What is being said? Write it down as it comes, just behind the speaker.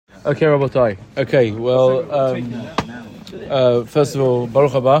Okay, Rabotai. Okay, well, first of all,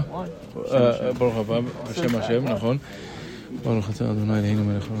 Baruch haba. Baruch haba. Hashem Hashem, nachon. Baruch atah Adonai Eloheinu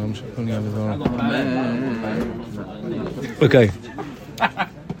melech haolam shekol nהיה b'dvaro. Okay.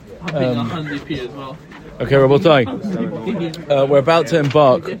 Okay, Rabotai.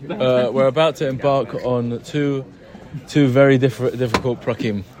 We're about to embark on two very difficult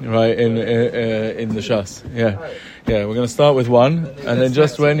prakim, right? In the Shas. Yeah. We're going to start with one, and then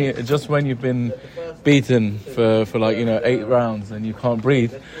just when you've been beaten for 8 rounds and you can't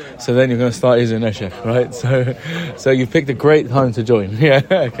breathe, so then you're going to start Izu Neshech, right? So you picked a great time to join. Yeah.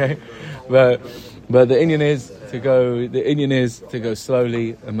 Okay. But the Indian is to go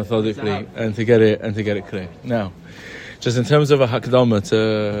slowly and methodically and to get it clear. Now, just in terms of a hakdama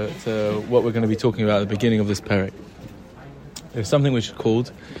to what we're going to be talking about at the beginning of this parak, there's something which is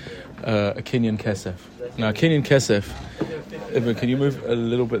called a kinyan kesef. Now, a kinyan kesef. Can you move a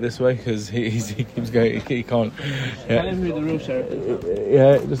little bit this way, because he keeps going. He can't. Yeah.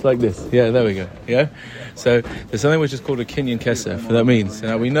 Yeah, just like this. Yeah, there we go. Yeah. So there's something which is called a kinyan kesef. That means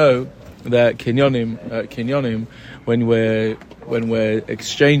now we know that kinyonim, when we're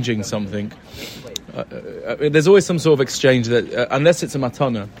exchanging something, there's always some sort of exchange that, unless it's a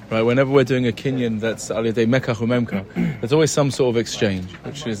matana, right? Whenever we're doing a kinyan that's alidei mekach umemka, there's always some sort of exchange,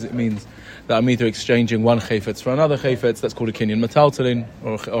 it means that I'm either exchanging one chayfetz for another chayfetz. That's called a kinyan metaltalin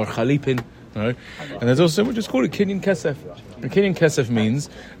or chalipin, right? And there's also which is called a kinyan kesef. A kinyan kesef means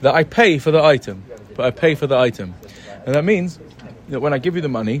that I pay for the item, and that means that when I give you the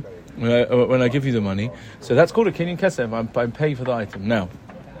money. So that's called a kinyan kesef. I'm paying for the item. Now,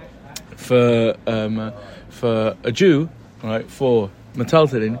 for a Jew, right, for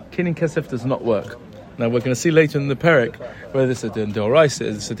metaltalin, kinyan kesef does not work. Now we're going to see later in the parak whether this is a din d'oraisa,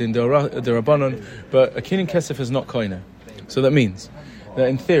 it's a din d'Rabbanan, but a kinyan kesef is not koine. So that means that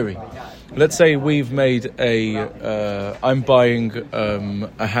in theory, let's say we've made I'm buying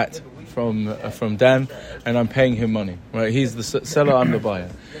a hat from Dan, and I'm paying him money. Right, he's the seller, I'm the buyer.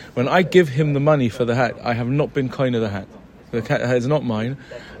 When I give him the money for the hat, I have not been koine the hat. The hat is not mine.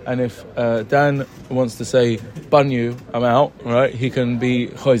 And if Dan wants to say banyu, I'm out, right? He can be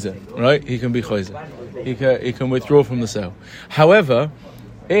choizer, right? He can withdraw from the sale. However,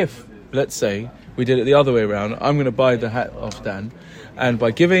 if let's say we did it the other way around, I'm going to buy the hat off Dan, and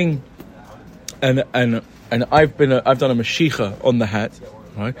by giving and I've done a mashicha on the hat,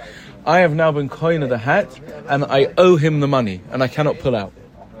 right? I have now been koine the hat, and I owe him the money, and I cannot pull out.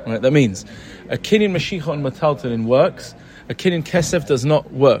 Right? That means a kinyan mashicha on metaltalin works. A kinyan kesef does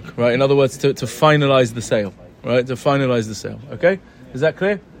not work. Right? In other words, to finalize the sale. Right? To finalize the sale. Okay? Is that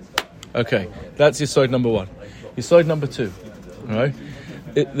clear? Okay. That's your side number one. Your side number two. Right?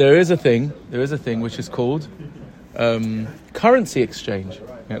 There is a thing which is called currency exchange.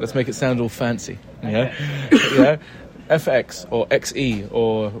 Yeah, let's make it sound all fancy. Yeah. Yeah. FX or XE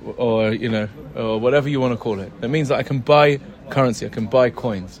or whatever you want to call it. That means that I can buy currency, I can buy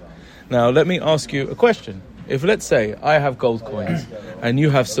coins. Now let me ask you a question. If let's say I have gold coins and you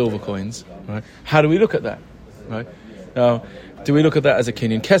have silver coins, right? How do we look at that? Right? Now, do we look at that as a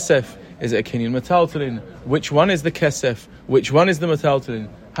kinyan kesef? Is it a kinyan metaltalin? Which one is the kesef? Which one is the metaltalin?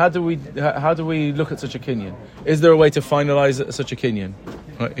 How do we look at such a kinyan? Is there a way to finalize such a kinyan?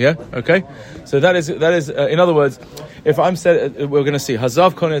 Right, yeah. Okay. So that is. In other words, if I'm said, we're going to see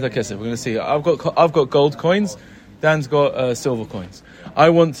Hazav konet hakesef. We're going to see. I've got gold coins. Dan's got silver coins. I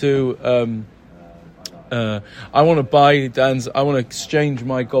want to buy Dan's. I want to exchange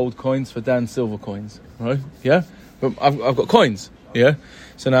my gold coins for Dan's silver coins. Right. Yeah. But I've got coins. Yeah.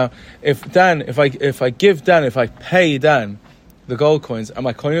 So now, if I pay Dan the gold coins, am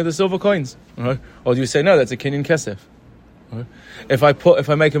I koine the silver coins? Right? Or do you say no? That's a kinyan kesef. Right? If I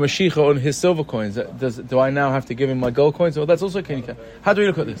make a mashicha on his silver coins, do I now have to give him my gold coins? Well, that's also a kinyan kesef. How do we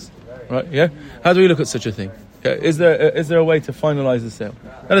look at this? Right? Yeah. How do we look at such a thing? Yeah. Is there a way to finalize the sale?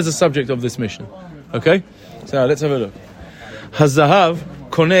 That is the subject of this mission. Okay. So now let's have a look. Hazahav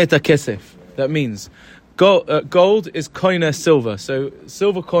koneh et kesef. That means gold is koine silver. So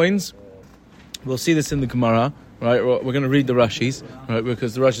silver coins. We'll see this in the Gemara. Right, we're going to read the Rashis, right,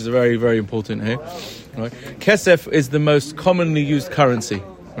 because the Rashis are very, very important here. Right, kesef is the most commonly used currency,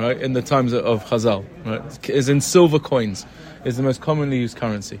 right, in the times of Chazal. Right, is in silver coins, is the most commonly used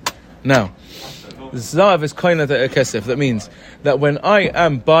currency. Now, zav is koine kesef. That means that when I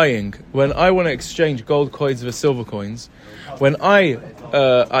want to exchange gold coins for silver coins, when I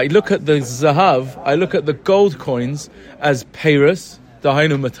look at the zahav, I look at the gold coins as peiros,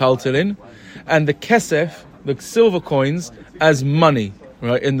 dahainu metaltalin, and the kesef, the silver coins, as money,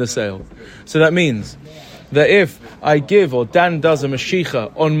 right, in the sale. So that means that if I give, or Dan does a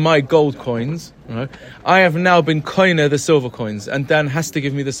mashicha on my gold coins, right, I have now been koine the silver coins, and Dan has to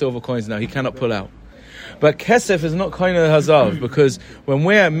give me the silver coins now. He cannot pull out. But kesef is not koine the hazav, because when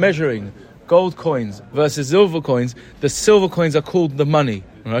we're measuring gold coins versus silver coins, the silver coins are called the money,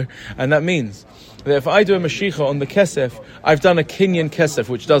 right? And that means that if I do a mashicha on the kesef, I've done a kinyan kesef,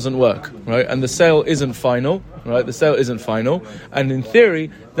 which doesn't work, right? And the sale isn't final, right? The sale isn't final, and in theory,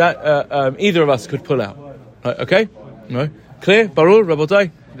 that either of us could pull out, right? Okay, right? Clear? Barur,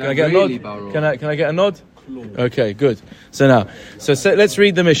 Rabotai? Can I get a nod? Can I get a nod? Okay, good. So let's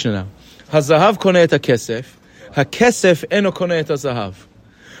read the Mishnah now. Hazahav koneh et hakesef, hakesef eno koneh et hazahav,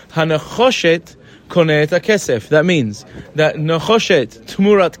 hanechoshet koneh et hakesef. That means that nechoshet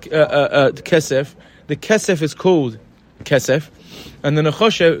tmurat kesef. The kesef is called kesef, and the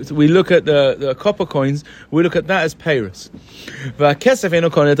nechoshet, we look at the copper coins, we look at that as peiros. V'hakesef eno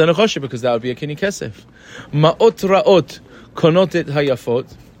koneh et hanechoshet, because that would be a kini kesef. Ma'ot ra'ot konot et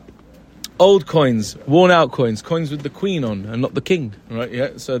hayafot. Old coins, worn out coins with the queen on and not the king, right?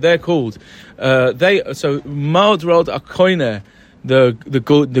 Yeah, so they're called. So ma'ot ra'ot are koine,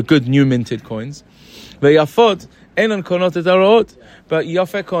 the good new minted coins. Ve'yafot enon konot et hara'ot, but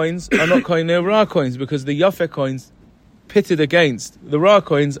yafe coins are not koine ra coins, because the yafe coins pitted against the ra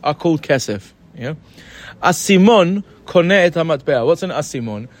coins are called kesef. Yeah, asimon koneh et hamatbea. What's an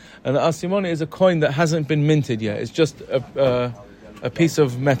asimon? An asimon is a coin that hasn't been minted yet. It's just a piece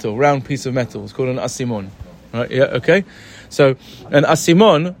of metal, round piece of metal. It's called an asimon. Right? Yeah, okay? So, an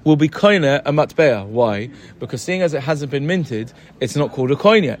asimon will be koine a matbea. Why? Because seeing as it hasn't been minted, it's not called a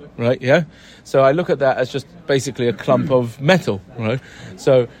coin yet. Right? Yeah? So I look at that as just basically a clump of metal. Right?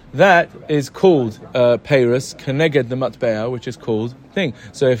 So that is called peiros, keneged the matbea, which is called thing.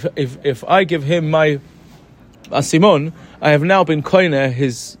 So if I give him my asimon, I have now been koine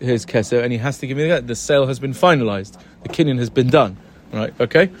his keser, and he has to give me that. The sale has been finalized. The kinyan has been done. Right,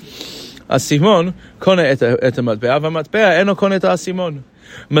 okay? Asimon, kone et matbea, v'matbea, eno kone et asimon.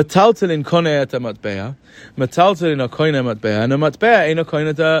 Metaltelin kone et matbea, metaltelin a koine matbea, and a matbea eno kone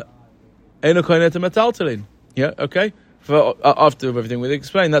et metaltelin. Yeah, okay? For, after everything we've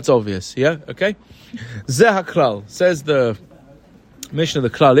explained, that's obvious. Yeah, okay? Zeh haklal, says the Mishnah, the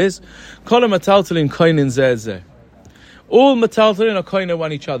klal is, kol metaltelin koinin zeh. All metaltelin are koine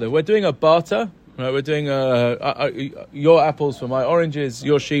one each other. We're doing a barter. Right, we're doing your apples for my oranges,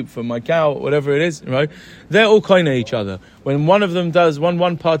 your sheep for my cow, whatever it is. Right, they're all koine each other. When one of them does,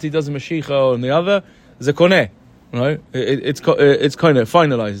 one party does a mashicha on the other, zekoneh. Right, it's koine,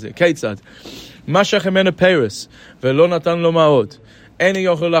 finalizes it. Keitzad, mashach emena peiros velo natan lo ma'od, eni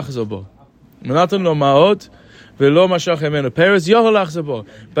yochel lachzor bo. Natan lo ma'od velo mashach emena peiros yochel lachzor bo.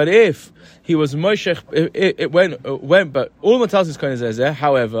 But if he was Moshech, it went, but all matas is kind of zeh.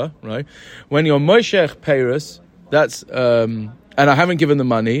 However, right, when you're Moshech peiros, that's and I haven't given the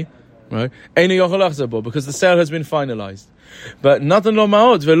money, right, eini yochel lachzor bo, because the sale has been finalized. But natan lo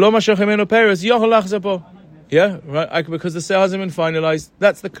ma'od velo mashach emena peiros yochel lachzor bo. Yeah, right, because the sale hasn't been finalized.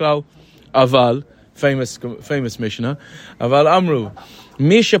 That's the klal. Aval, famous Mishnah. Aval amru,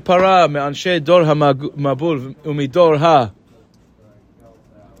 misha para me anshe dor ha mabul umidor ha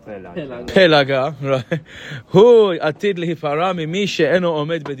Pelaga, right? Who atid lihipara mi she'eno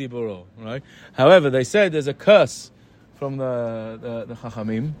omed bediburo, right? However, they said there's a curse from the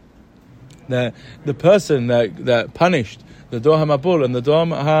Chachamim that the person that punished the dor hamabul and the dor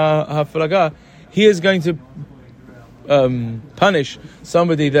haflaga, he is going to punish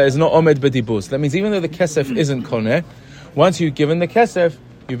somebody that is not omed bedibur. So that means even though the kesef isn't koneh, once you've given the kesef,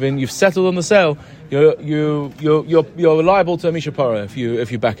 you've settled on the sale, you're liable to a mishapara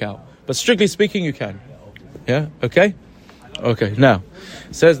if you back out. But strictly speaking, you can. Yeah. Okay. Now,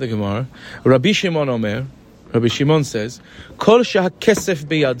 says the Gemara, Rabbi Shimon says, Kol shahakesef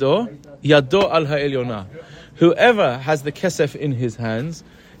biyado yado al ha'elyona. Whoever has the kesef in his hands,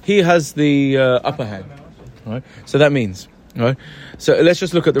 he has the upper hand. Right. So that means. Right, so let's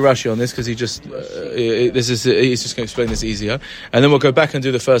just look at the Rashi on this, because he's just going to explain this easier, and then we'll go back and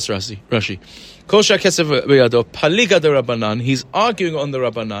do the first Rashi. Kol shakesef biyado paliga de Rabbanan. He's arguing on the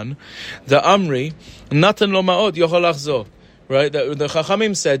Rabbanan, the Amri natan lo ma'od yochol lachzor. Right, the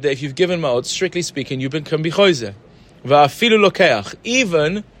Chachamim said that if you've given ma'od, strictly speaking, you can be choizer. Va'afilu lokeach,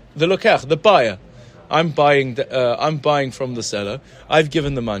 even the lokeach, the buyer. I'm buying from the seller. I've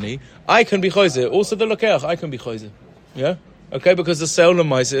given the money. I can be choizer. Also the lokeach, I can be choizer. Yeah? Okay, because the sale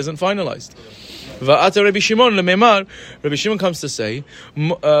lemaisa isn't finalized. Va'ata Rabbi Shimon lememar. Rabbi Shimon comes to say,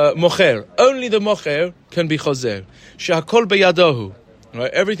 mocher. Only the mocher can be chozer. Shehakol beyadahu.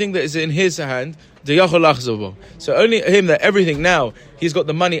 Right? Everything that is in his hand, So only him that everything now, he's got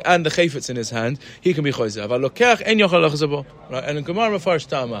the money and the chayfetz in his hand, he can be choizer. Right? And in Gemara Mefarish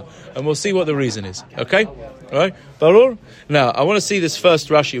Tama, and we'll see what the reason is. Okay? Right? Barur? Now, I want to see this first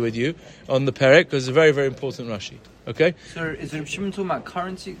Rashi with you on the Perek, because it's a very, very important Rashi. Okay? So is Reb Shimon talking about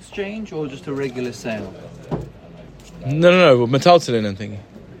currency exchange or just a regular sale? No, metaltalin and thingy.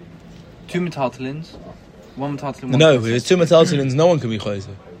 2 metaltalins? 1 metaltalin, 1 No, kesef. there's 2 metaltalins, no one can be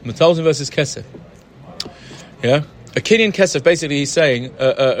choizer. Metaltalin versus kesef. Yeah? A kinyan kesef, basically he's saying,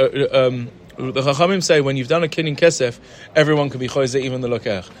 the Chachamim say when you've done a kinyan kesef, everyone can be choizer, even the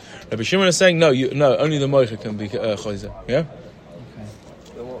lokech. Rabbi Shimon is saying, no, only the moicha can be choizer. Yeah?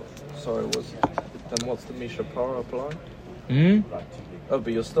 Okay. Then what's the Misha Para apply? Mm-hmm. Oh,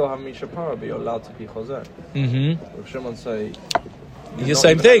 but you'll still have Misha Para, but you're allowed to be chozer. Mm-hmm. If Shimon say... The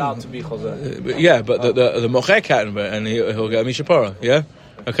same thing. Allowed to be chozer. Yeah, but the mochek can, and he'll get a mishapara. Yeah,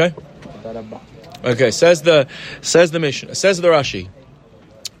 okay. Okay, says the Mishnah, says the Rashi.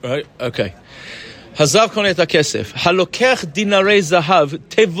 Right. Okay. Hazav konet hakesef halokech dinarei zahav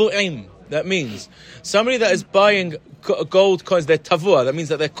tevuim. That means somebody that is buying gold coins. They're tavua. That means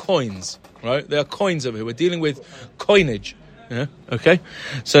that they're coins. Right. They are coins over here. We're dealing with coinage. Yeah. Okay.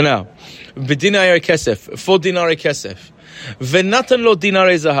 So now, b'dinarei kesef, 4 dinarei kesef. Venatan lo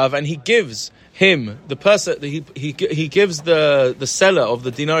dinarei zahav, and he gives him, the person, he gives the seller of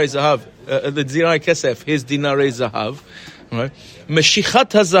the dinarei zahav, the dinarei kesef, his dinarei zahav, right? Meshichat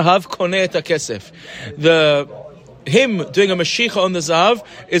hazahav koneh et hakesef. Him doing a meshicha on the zahav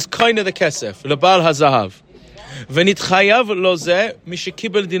is kind of the kesef, lebal hazahav. V'nitchayav lo zeh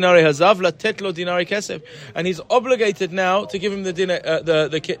mishekibel dinarei hazav latet lo dinarei kesef, and he's obligated now to give him the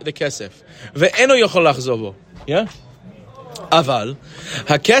kesef. Ve'eno yochol lachzor bo. Yeah. Aval,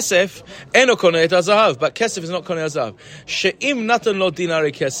 hakesef eno koneh et hazahav, but kesef is not koneh hazahav. She'im natan lo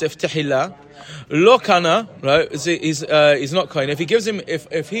dinarei kesef tehila lo kana, right? He's not koneh. If he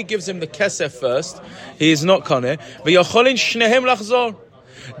gives him the kesef first, he is not koneh. V'yocholin shnehem lachzor.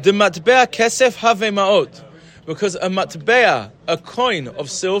 The matbea kesef have ma'ot, because a matbea, a coin of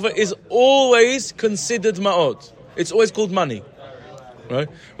silver, is always considered ma'ot. It's always called money, right?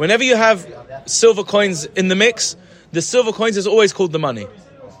 Whenever you have silver coins in the mix, the silver coins is always called the money,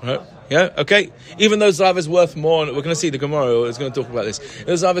 right? Yeah, okay. Even though zahav is worth more, we're going to see the Gemara is going to talk about this.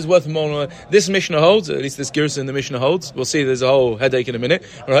 The zahav is worth more. This Mishnah holds, at least this Girsa in the Mishnah holds. We'll see. There's a whole headache in a minute,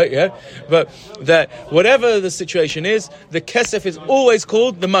 right? Yeah, but that whatever the situation is, the kesef is always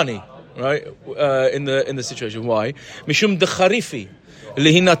called the money, right? In the situation, why? Mishum decharifi.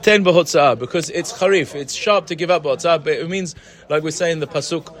 Lihinaten b'hotzah, because it's charif, it's sharp to give up b'hotzah, but it means, like we say in the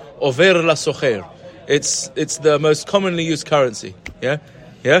pasuk, over la socher. It's the most commonly used currency. Yeah?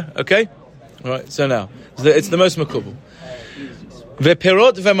 Okay? Alright, so now, it's the most makubal.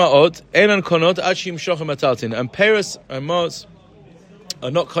 Ve'perot ve'ma'ot enan konot ad sheyimshoch metaltalin. And peros and ma'ot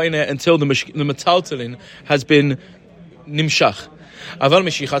are not koineh until the metaltalin has been nimshach. Aval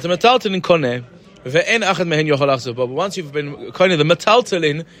meshichat metaltalin koneh ve'en achad mehen yochol lachzor. But once you've been koineh the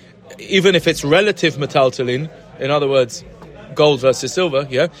metaltalin, even if it's relative metaltalin, in other words, gold versus silver,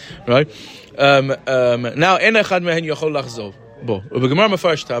 yeah? Right? Now, en echad mehen yochol lachzor bo. U'begemar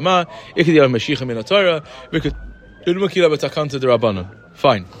mefarish ta'ama, ikdi al meshicha min haTorah, v'kid ilmukila b'takanta d'Rabbanan.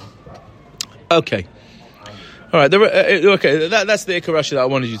 Fine. Okay. All right. Okay. That's the Ikar Rashi that I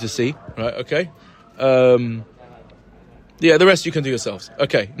wanted you to see. Right. Okay. Yeah. The rest you can do yourselves.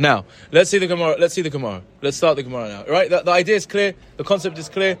 Okay. Now, let's see the Gemara. Let's start the Gemara now. Right. The idea is clear. The concept is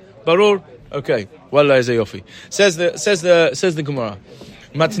clear. Barur. Okay. Wallahi zayofi. Says the Gemara.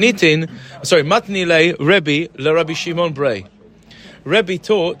 Matni lei Rebbe le Rabbi Shimon Brei. Rebbe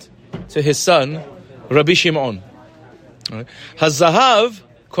taught to his son Rabbi Shimon. Right. Hazahav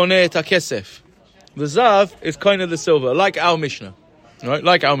koneh et hakesef. The zahav is kind of the silver, like our Mishnah. Right?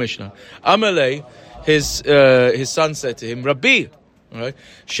 Like our Mishnah. Amalei, his son said to him, Rabbi, right?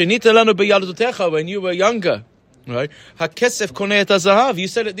 Shenita lanu b'yaldotecha, when you were younger, right? Hakesef koneh et hazahav. You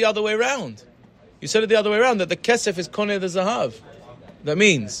said it the other way around. That the kesef is koneh the zahav. That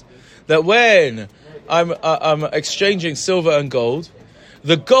means that when I'm exchanging silver and gold,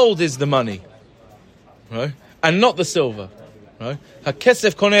 the gold is the money, right? And not the silver, right?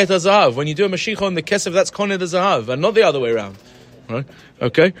 HaKesef koneh et hazahav. When you do a mashiach on the kesef, that's koneh the zahav, and not the other way around, right?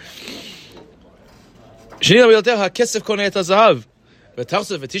 Okay. HaKesef koneh et hazahav.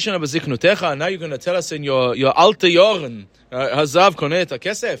 And now you're going to tell us in your alte Yoren, hazav koneh et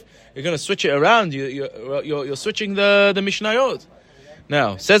hakesef. You're going to switch it around. You're switching the Mishnayot.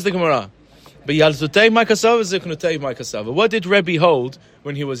 Now, says the Gemara, what did Rebbe hold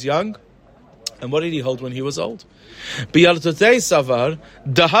when he was young? And what did he hold when he was old? Savar,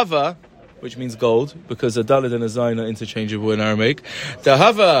 dahava, which means gold, because a daled and a zayin are interchangeable in Aramaic.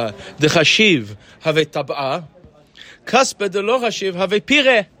 Dahava dechashiv have tab'a, kaspe de lo chashiv have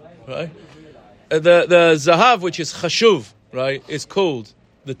pire. Right? The zahav, which is chashuv, right, is called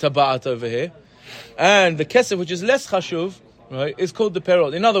the taba'at over here, and the kesef, which is less chashuv, right, is called the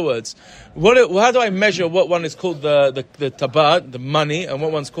perot. In other words, how do I measure what one is called the taba'at, the money, and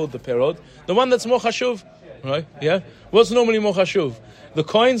what one's called the perot? The one that's more chashuv, right? Yeah. What's normally more chashuv? The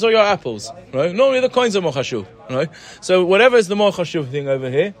coins or your apples, right? Normally the coins are more chashuv, right? So whatever is the more chashuv thing over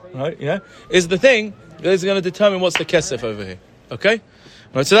here, right? Yeah, is the thing that is going to determine what's the kesef over here. Okay.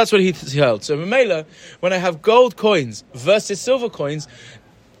 Right, so that's what he held. So Mamela, when I have gold coins versus silver coins,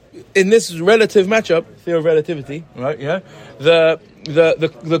 in this relative matchup, theory of relativity, right? Yeah, the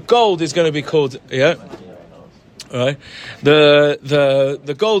gold is going to be called right.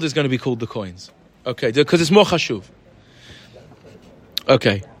 The gold is going to be called the coins, okay, because it's more chashuv.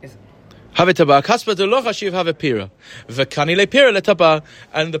 Okay. Have a taba, kaspa de lo chashiv have a pira, v'kani le pira le taba,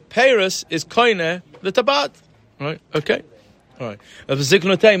 and the peiros is koine the tabat, right? Okay. All right.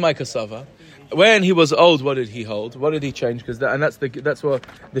 When he was old, what did he hold? What did he change? Because that's what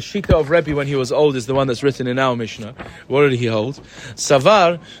the shita of Rebbe when he was old is the one that's written in our Mishnah. What did he hold?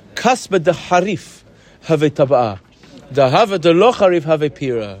 Savar kasba de harif have tabaa, the have de lo harif have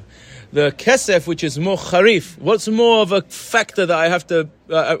pira. The kesef, which is more harif, what's more of a factor that I have to?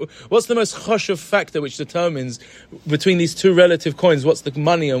 What's the most choshev factor which determines between these two relative coins? What's the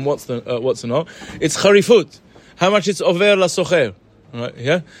money and what's not? It's harifut. How much it's over la socher, right?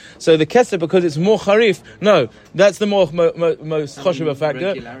 Yeah. So the kesef, because it's more harif, no, that's the most choshev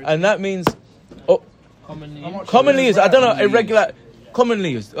factor, and that means commonly used. I don't know, irregular.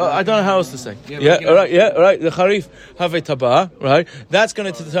 Commonly used. I don't know how else to say. Yeah. All right. Yeah. All right. The harif have a taba. Right. That's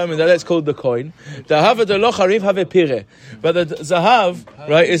going to determine that. That's called the coin. The have the lo harif have a pire, but the zahav,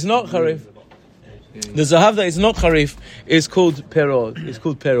 right, is not harif. The zahav that is not harif is called perod. It's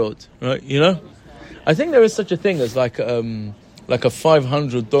called perod. Right. You know. I think there is such a thing as like a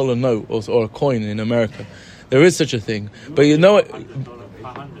 $500 note or a coin in America. There is such a thing, but you know it.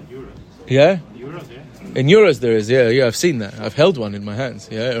 500 euros. Yeah. Euros, yeah. In euros, there is. Yeah. I've seen that. I've held one in my hands.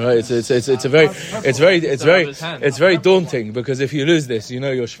 Yeah, right. It's very daunting because if you lose this, you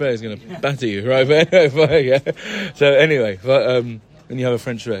know your shver is going to batter you, right? Yeah. So anyway, when you have a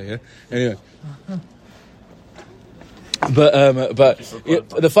French shver, yeah. Anyway. But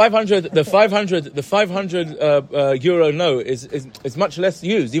the 500 euro note is much less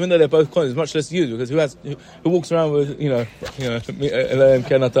used, even though they're both coins. It's much less used because who walks around with right?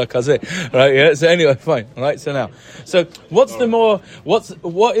 Yeah. So anyway, fine. All right. So now, what is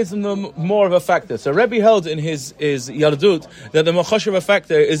the more of a factor? So Rebbe held in his Yardut that the more chashuv a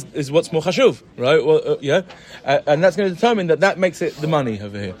factor is what's more chashuv, right? Well, yeah, and that's going to determine that makes it the money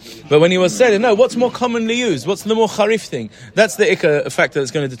over here. But when he was saying no, what's more commonly used? What's the more charif thing? That's the ikka factor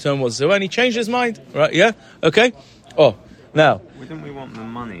that's going to determine what. So when he changed his mind, right? Yeah, okay. Oh, now. Wouldn't we want the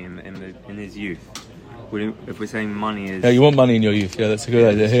money in his youth? If we're saying money is. Yeah, you want money in your youth. Yeah, that's a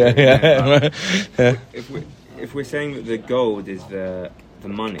good idea. Yeah. Right. Yeah. If we're saying that the gold is the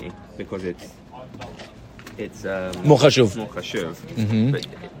money because it's more chashuv. Mm-hmm. But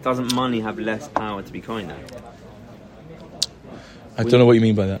doesn't money have less power to be kinder? I don't know what you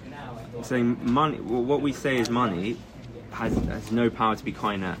mean by that. Saying money, well, what we say is money has no power to be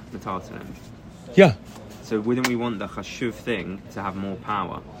kaina metaltalin. Yeah. So wouldn't we want the chashuv thing to have more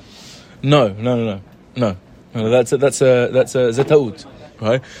power? No. That's a zetaut,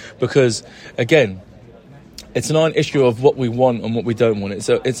 right? Because again, it's not an issue of what we want and what we don't want.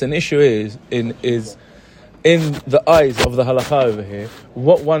 It's an issue is in the eyes of the halakha over here,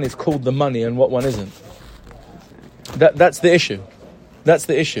 what one is called the money and what one isn't. That's the issue. That's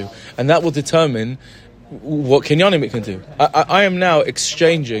the issue, and that will determine what kinyanim it can do. I am now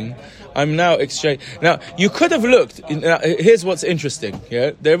exchanging. Now, you could have looked. Here's what's interesting.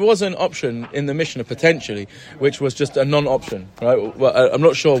 Yeah, there was an option in the Mishnah potentially, which was just a non-option. Right? Well, I'm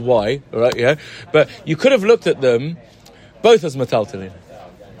not sure why. Right? Yeah, but you could have looked at them both as metaltalin.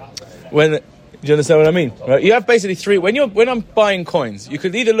 Do you understand what I mean? Right? You have basically three. When I'm buying coins, you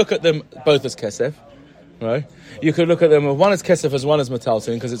could either look at them both as kesef, right? You could look at them one as kesef as one as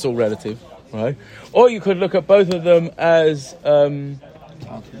metaltalin because it's all relative, right? Or you could look at both of them as metaltalin.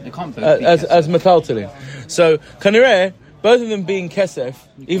 So kanireh, both of them being kesef,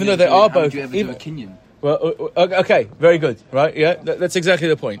 even though they are both. Well, okay, very good, right? Yeah, that's exactly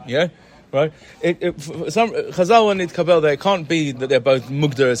the point. Yeah. Right? Some Chazal when it kabel there, it can't be that they're both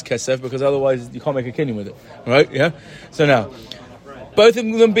mugdar as kesef because otherwise you can't make a kinyan with it, right? Yeah. So now, both of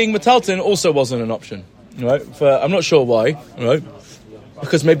them being metaltalin also wasn't an option, right? I'm not sure why, right?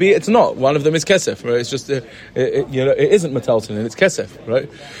 Because maybe it's not. One of them is kesef, right? It's just, it isn't metalton and it's kesef, right?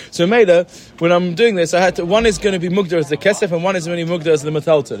 So Mela, when I'm doing this, one is going to be mugdar as the kesef and one is going to be mugdar as the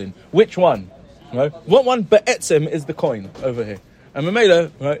metalton. Which one? Right? What one be'etzem is the coin over here? And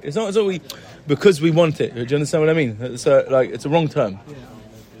Mela, right? It's not because we want it. Do you understand what I mean? It's a wrong term.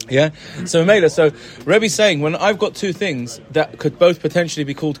 Yeah? So Rebbe's saying, when I've got two things that could both potentially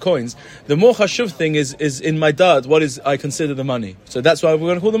be called coins, the more chashuv thing is in my dad, what is I consider the money. So that's why we're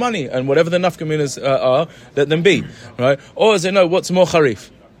going to call the money, and whatever the nafkaminas are, let them be. Right? Or as they know, what's more harif?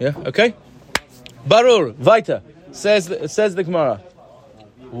 Yeah? Okay? Barur, weiter, says the Gemara.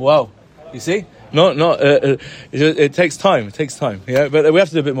 Wow. You see? It takes time. It takes time. Yeah, but we have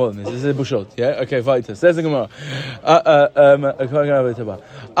to do a bit more than this. This is a bushot. Yeah. Okay. Weiter. Says the Gemara.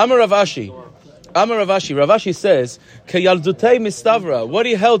 Amar Rav Ashi. Rav Ashi says, "Keyaldutei mistavra." What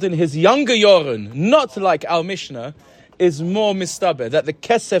he held in his younger yoren, not like our Mishnah, is more mistaber that the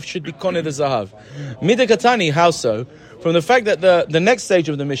kesef should be koneh the zahav. Midakatani. How so? From the fact that the next stage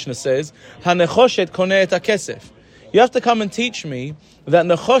of the Mishnah says, "Hanechoshet koneh et kesef." You have to come and teach me that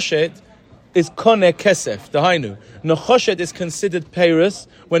nechoshet is koneh kesef, the hainu. Nechoshet is considered peiros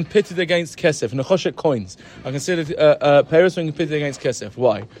when pitted against kesef. Nechoshet coins are considered peiros when pitted against kesef.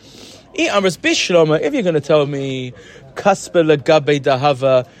 Why? If you're going to tell me kasper legabe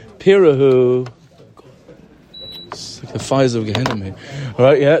dahava pirahu, it's like the fires of Gehenna here,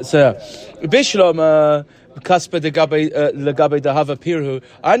 right? Yeah. So bishlama kasper legabe dahava pirahu.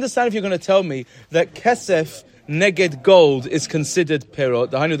 I understand if you're going to tell me that kesef neged gold is considered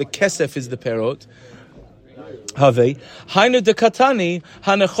perot. The hainu, the kesef is the perot. Have hainu de katani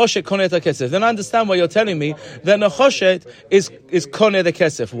hanechoshet koneh the kesef. Then I understand why you're telling me that nechoshet is koneh the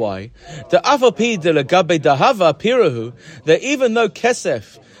kesef. Why? The avapi de legabe dahava pirahu. That even though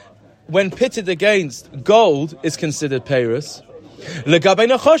kesef, when pitted against gold, is considered peiros, legabe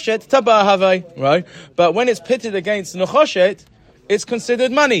nechoshet tabah have, right? But when it's pitted against nechoshet, it's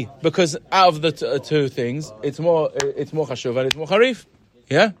considered money, because out of the two things, it's more chashuv and it's more harif.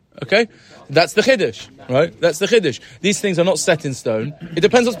 Yeah? Okay? That's the chiddush, right? That's the chiddush. These things are not set in stone. It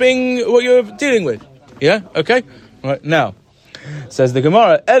depends what you're dealing with. Yeah? Okay? Right, now, says the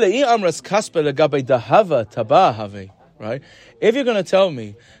Gemara, Ele'i amras kaspa legabe dahava tabah have. Right? If you're going to tell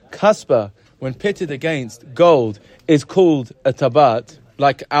me, kaspa, when pitted against gold, is called a tabat,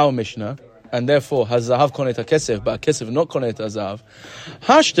 like our Mishnah, and therefore has zahav konet kesef, but kesef not konet zahav.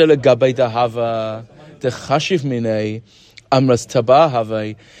 Hashte legabe dahava de chashiv minei amras tabah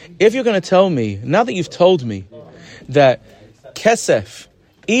have. If you're going to tell me, now that you've told me that kesef,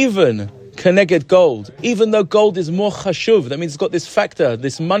 even keneged gold, even though gold is more chashuv, that means it's got this factor,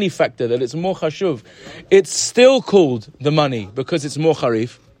 this money factor, that it's more chashuv, it's still called the money because it's more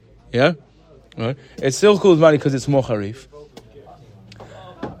harif. Yeah, right? It's still called money because it's more harif.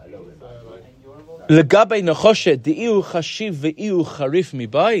 Legabe nechoshet di'iu chashiv ve'iu charif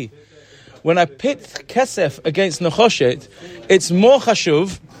mibai. When I pit kesef against nechoshet, it's more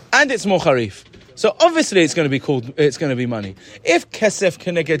chashuv and it's more charif. So obviously it's going to be money. If kesef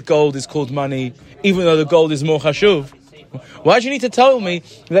keneged gold is called money, even though the gold is more chashuv, why do you need to tell me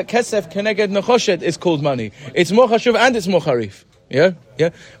that kesef keneged nechoshet is called money? It's more chashuv and it's more charif. Yeah, yeah.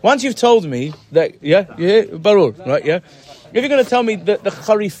 Once you've told me that, barur, right? Yeah. If you're going to tell me that the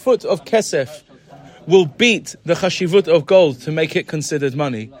charifut of kesef will beat the chashivut of gold to make it considered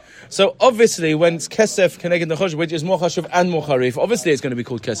money. So obviously, when it's kesef keneged nechoshet, which is more chashuv and more harif, obviously it's going to be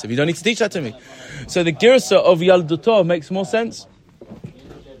called kesef. You don't need to teach that to me. So the girsa of yalduto makes more sense.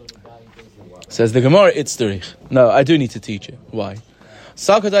 Says the Gemara, it's derich. No, I do need to teach it. Why?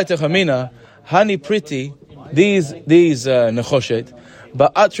 Salkadai techamina hani priti these nechoshet,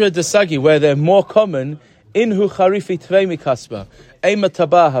 but atra desagi where they're more common inhu charifi tvei mikasba ema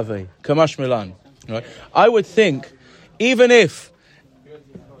tabah have kamash milan. Right? I would think, even if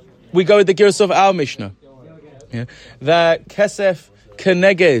we go with the gears of our Mishnah, that kesef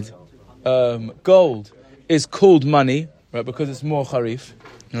keneged gold is called money, right? Because it's more harif.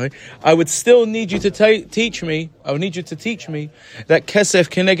 Right? I would still need you to teach me. I would need you to teach me that kesef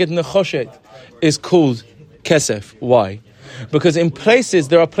keneged nechoshet is called kesef. Why? Because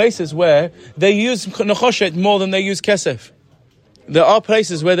there are places where they use nechoshet more than they use kesef. There are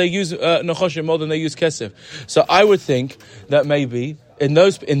places where they use nechoshet more than they use kesef. So I would think that maybe in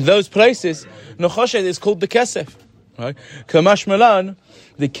those places, nechoshet is called the kesef. Right? Kamash Malan,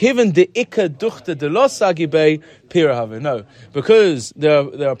 the kiven de ikka duchte de lo sagibei pirahave. No, because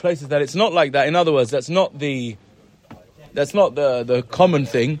there are places that it's not like that. In other words, that's not the common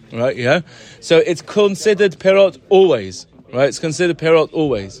thing, right? Yeah. So it's considered perot always, right? It's considered perot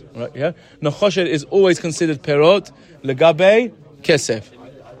always, right? Yeah. Nechoshet is always considered perot legabe kesef.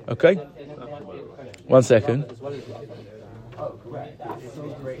 Okay? 1 second.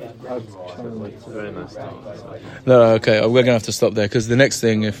 Very nice start. No, okay, we're going to have to stop there because the next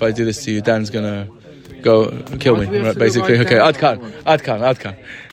thing, if I do this to you, Dan's going to go kill me, right, basically. Okay, Adkan.